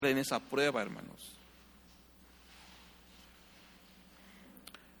en esa prueba, hermanos.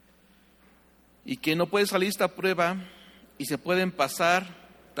 Y que no puede salir esta prueba y se pueden pasar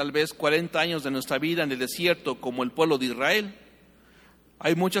tal vez 40 años de nuestra vida en el desierto como el pueblo de Israel.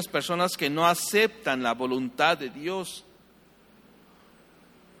 Hay muchas personas que no aceptan la voluntad de Dios.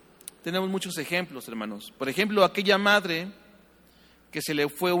 Tenemos muchos ejemplos, hermanos. Por ejemplo, aquella madre que se le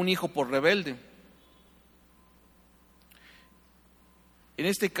fue un hijo por rebelde. En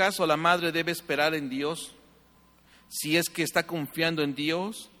este caso, la madre debe esperar en Dios, si es que está confiando en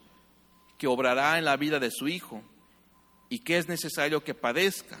Dios, que obrará en la vida de su hijo y que es necesario que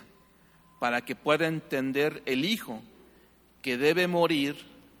padezca para que pueda entender el hijo que debe morir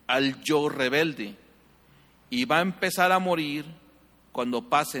al yo rebelde y va a empezar a morir cuando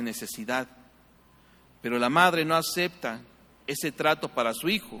pase necesidad. Pero la madre no acepta ese trato para su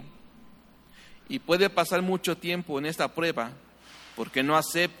hijo y puede pasar mucho tiempo en esta prueba porque no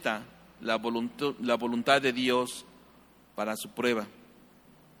acepta la voluntad de Dios para su prueba.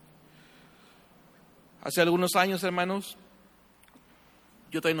 Hace algunos años, hermanos,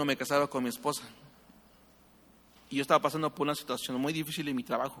 yo todavía no me casaba con mi esposa y yo estaba pasando por una situación muy difícil en mi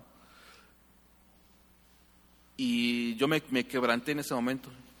trabajo y yo me quebranté en ese momento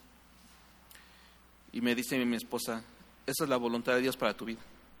y me dice mi esposa: esa es la voluntad de Dios para tu vida.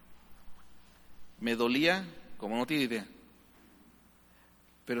 Me dolía como no tiene idea,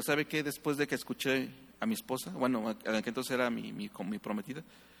 pero ¿sabe qué? Después de que escuché a mi esposa, bueno, a la que entonces era mi prometida,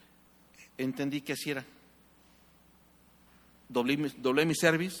 entendí que así era. Doblé mi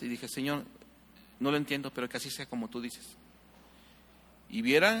cerviz y dije: Señor, no lo entiendo, pero que así sea como tú dices. Y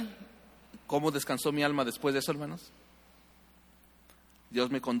viera cómo descansó mi alma después de eso, hermanos. Dios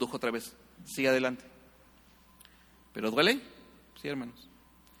me condujo otra vez. Sigue adelante. ¿Pero duele? Sí, hermanos.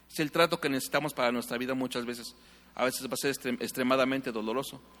 Es el trato que necesitamos para nuestra vida muchas veces. A veces va a ser extremadamente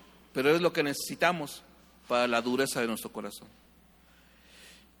doloroso, pero es lo que necesitamos para la dureza de nuestro corazón.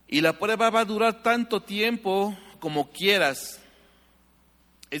 Y la prueba va a durar tanto tiempo como quieras.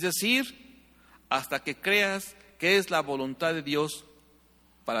 Es decir, hasta que creas que es la voluntad de Dios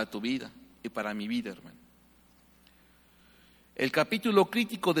para tu vida y para mi vida, hermano. El capítulo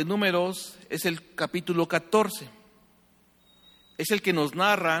crítico de Números es el capítulo 14. Es el que nos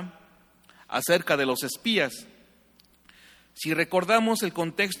narra acerca de los espías. Si recordamos el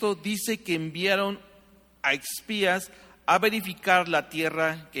contexto, dice que enviaron a espías a verificar la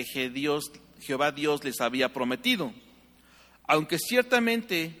tierra que Jehová Dios les había prometido. Aunque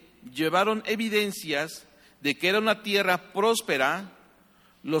ciertamente llevaron evidencias de que era una tierra próspera,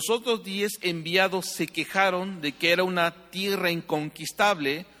 los otros 10 enviados se quejaron de que era una tierra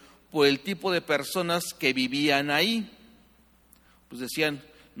inconquistable por el tipo de personas que vivían ahí. Pues decían: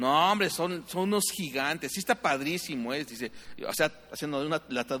 no, hombre, son unos gigantes, sí está padrísimo, dice, o sea, haciendo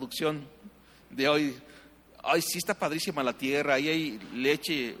la traducción de hoy. Ay, sí está padrísima la tierra, ahí hay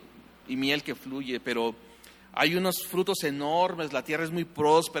leche y miel que fluye, pero hay unos frutos enormes, la tierra es muy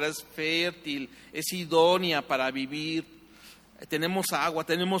próspera, es fértil, es idónea para vivir, tenemos agua,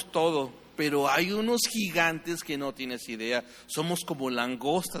 tenemos todo, pero hay unos gigantes que no tienes idea, somos como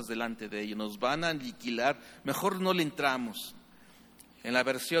langostas delante de ellos, nos van a aniquilar, mejor no le entramos. En la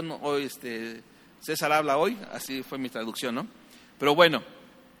versión hoy, César habla hoy, así fue mi traducción, ¿no? Pero bueno,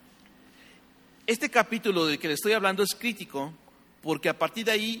 este capítulo del que le estoy hablando es crítico porque a partir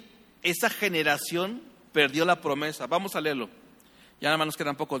de ahí esa generación perdió la promesa. Vamos a leerlo, ya nada más nos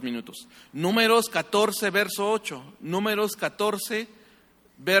quedan pocos minutos. Números 14, verso 8. Números 14,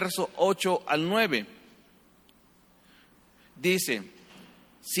 verso 8 al 9. Dice: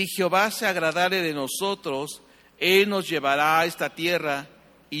 si Jehová se agradare de nosotros, Él nos llevará a esta tierra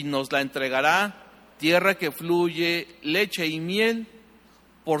y nos la entregará, tierra que fluye leche y miel.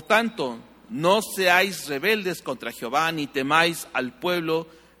 Por tanto, no seáis rebeldes contra Jehová, ni temáis al pueblo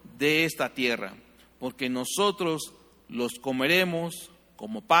de esta tierra, porque nosotros los comeremos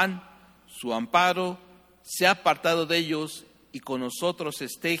como pan, su amparo se ha apartado de ellos, y con nosotros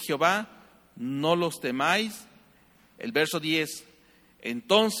esté Jehová, no los temáis. El verso 10.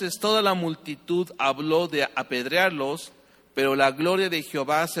 Entonces toda la multitud habló de apedrearlos, pero la gloria de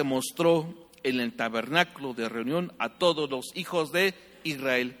Jehová se mostró en el tabernáculo de reunión a todos los hijos de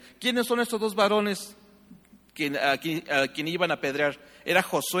Israel. ¿Quiénes son estos dos varones a quien iban a apedrear? Era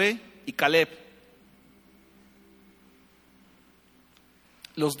Josué y Caleb.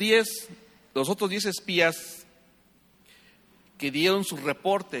 Los otros 10 espías que dieron su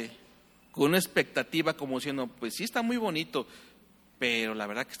reporte con una expectativa como diciendo: pues sí está muy bonito, pero la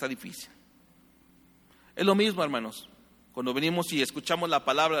verdad que está difícil. Es lo mismo, hermanos, cuando venimos y escuchamos la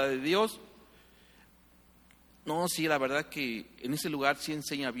palabra de Dios, No, sí, la verdad que en ese lugar sí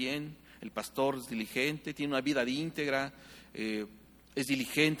enseña bien, el pastor es diligente, tiene una vida íntegra, es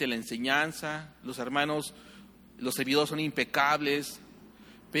diligente en la enseñanza, los hermanos, los servidores son impecables,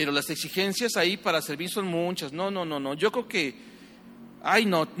 pero las exigencias ahí para servir son muchas. No, yo creo que,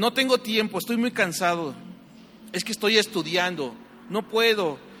 no tengo tiempo, estoy muy cansado, es que estoy estudiando, no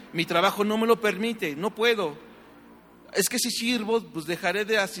puedo, mi trabajo no me lo permite, no puedo. Es que si sirvo, pues dejaré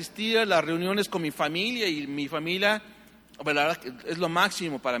de asistir a las reuniones con mi familia y mi familia, la verdad, es lo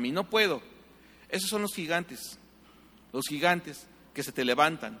máximo para mí, no puedo. Esos son los gigantes que se te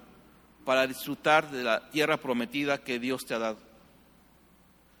levantan para disfrutar de la tierra prometida que Dios te ha dado.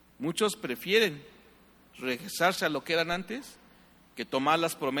 Muchos prefieren regresarse a lo que eran antes que tomar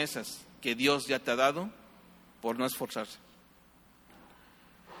las promesas que Dios ya te ha dado por no esforzarse.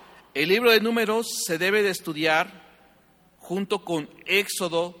 El libro de Números se debe de estudiar junto con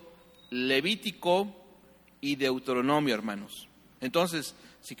Éxodo, Levítico y Deuteronomio, hermanos. Entonces,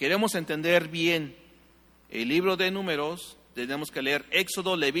 si queremos entender bien el libro de Números, tenemos que leer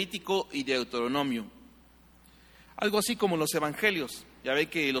Éxodo, Levítico y Deuteronomio. Algo así como los evangelios. Ya ve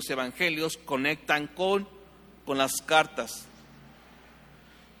que los evangelios conectan con las cartas.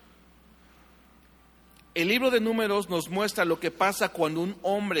 El libro de Números nos muestra lo que pasa cuando un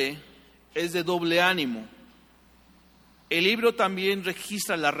hombre es de doble ánimo. El libro también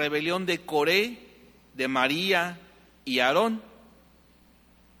registra la rebelión de Coré, de María y Aarón.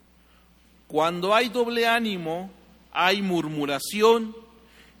 Cuando hay doble ánimo, hay murmuración,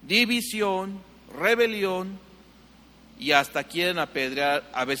 división, rebelión y hasta quieren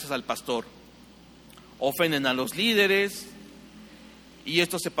apedrear a veces al pastor. Ofenden a los líderes y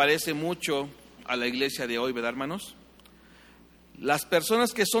esto se parece mucho a la iglesia de hoy, ¿verdad, hermanos? Las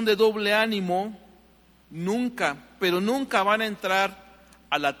personas que son de doble ánimo nunca van a entrar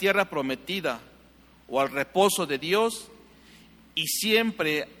a la tierra prometida o al reposo de Dios y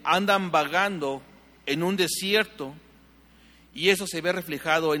siempre andan vagando en un desierto y eso se ve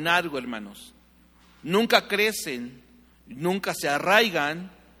reflejado en algo, hermanos. Nunca crecen, nunca se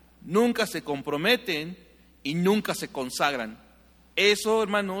arraigan, nunca se comprometen y nunca se consagran. Eso,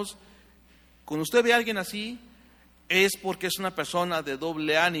 hermanos, cuando usted ve a alguien así, es porque es una persona de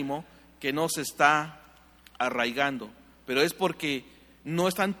doble ánimo que no se está arraigando, pero es porque no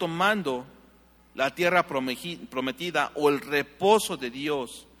están tomando la tierra prometida o el reposo de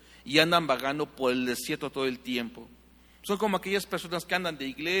Dios y andan vagando por el desierto todo el tiempo. Son como aquellas personas que andan de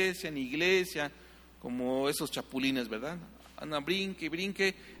iglesia en iglesia, como esos chapulines, ¿verdad? Andan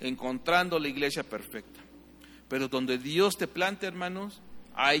brinque, encontrando la iglesia perfecta. Pero donde Dios te plante, hermanos,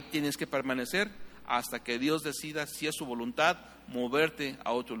 ahí tienes que permanecer hasta que Dios decida, si es su voluntad, moverte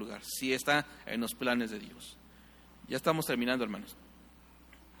a otro lugar, si está en los planes de Dios. Ya estamos terminando, hermanos.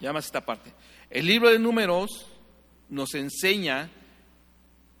 Ya más esta parte. El libro de Números nos enseña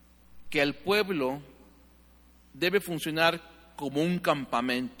que el pueblo debe funcionar como un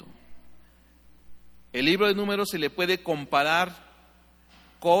campamento. El libro de Números se le puede comparar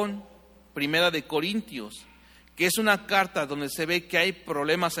con Primera de Corintios, que es una carta donde se ve que hay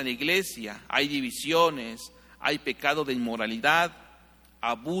problemas en la iglesia, hay divisiones, hay pecado de inmoralidad,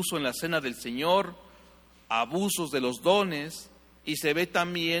 abuso en la cena del Señor, abusos de los dones, y se ve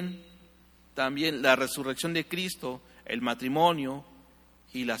también la resurrección de Cristo, el matrimonio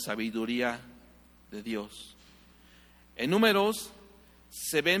y la sabiduría de Dios. En Números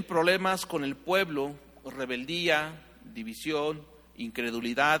se ven problemas con el pueblo, rebeldía, división,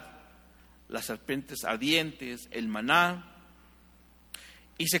 incredulidad, las serpientes ardientes, el maná,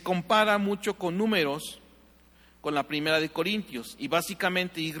 y se compara mucho con Números, con la Primera de Corintios, y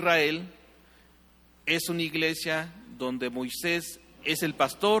básicamente Israel es una iglesia donde Moisés es el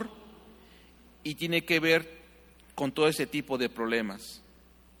pastor y tiene que ver con todo ese tipo de problemas.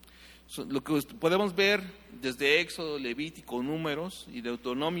 Lo que podemos ver desde Éxodo, Levítico, Números y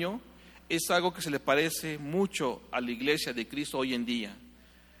Deuteronomio es algo que se le parece mucho a la iglesia de Cristo hoy en día.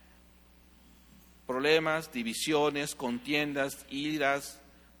 Problemas, divisiones, contiendas, iras,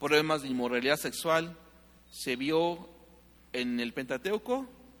 problemas de inmoralidad sexual, se vio en el Pentateuco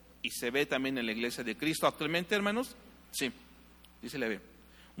y se ve también en la iglesia de Cristo actualmente, hermanos. Sí, dice la Biblia.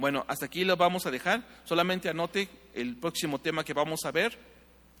 Bueno, hasta aquí lo vamos a dejar. Solamente anote el próximo tema que vamos a ver: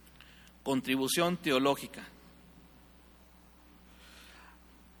 contribución teológica.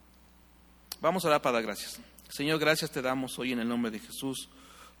 Vamos a orar para dar gracias. Señor, gracias te damos hoy en el nombre de Jesús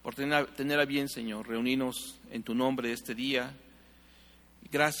por tener a bien, Señor, reunirnos en tu nombre este día.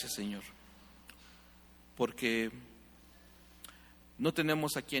 Gracias, Señor, porque no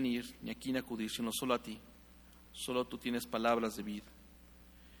tenemos a quién ir ni a quién acudir, sino solo a ti. Solo tú tienes palabras de vida.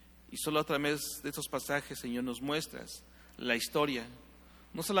 Y solo a través de estos pasajes, Señor, nos muestras la historia,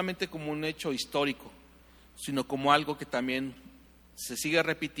 no solamente como un hecho histórico, sino como algo que también se sigue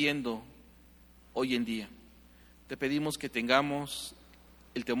repitiendo hoy en día. Te pedimos que tengamos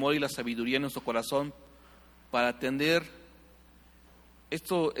el temor y la sabiduría en nuestro corazón para atender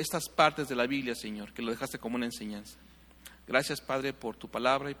estas partes de la Biblia, Señor, que lo dejaste como una enseñanza. Gracias, Padre, por tu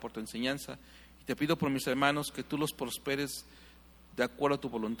palabra y por tu enseñanza. Y te pido por mis hermanos que tú los prosperes de acuerdo a tu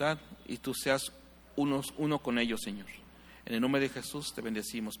voluntad y tú seas uno con ellos, Señor. En el nombre de Jesús te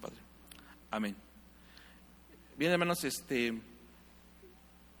bendecimos, Padre. Amén. Bien, hermanos,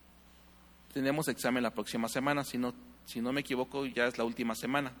 tenemos examen la próxima semana. Si no me equivoco, ya es la última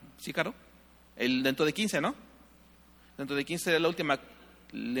semana. ¿Sí, Caro? Dentro de 15, ¿no? Dentro de 15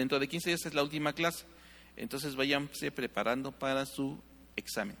 días es la última clase. Entonces váyanse preparando para su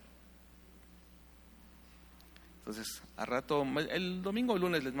examen. Entonces, a rato, el domingo o el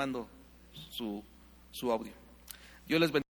lunes les mando su audio. Yo les bendiga.